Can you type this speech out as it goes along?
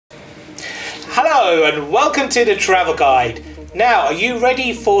Hello and welcome to the Travel Guide. Now, are you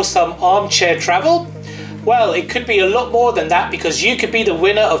ready for some armchair travel? Well, it could be a lot more than that because you could be the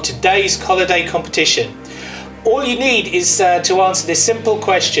winner of today's holiday competition. All you need is to answer this simple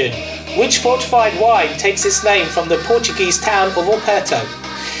question. Which fortified wine takes its name from the Portuguese town of Oporto?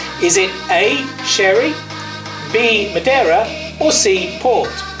 Is it A. Sherry, B. Madeira or C. Port?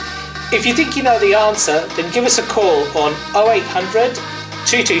 If you think you know the answer, then give us a call on 0800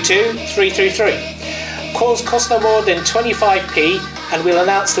 222 333. Calls cost no more than 25p and we'll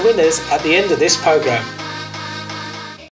announce the winners at the end of this programme.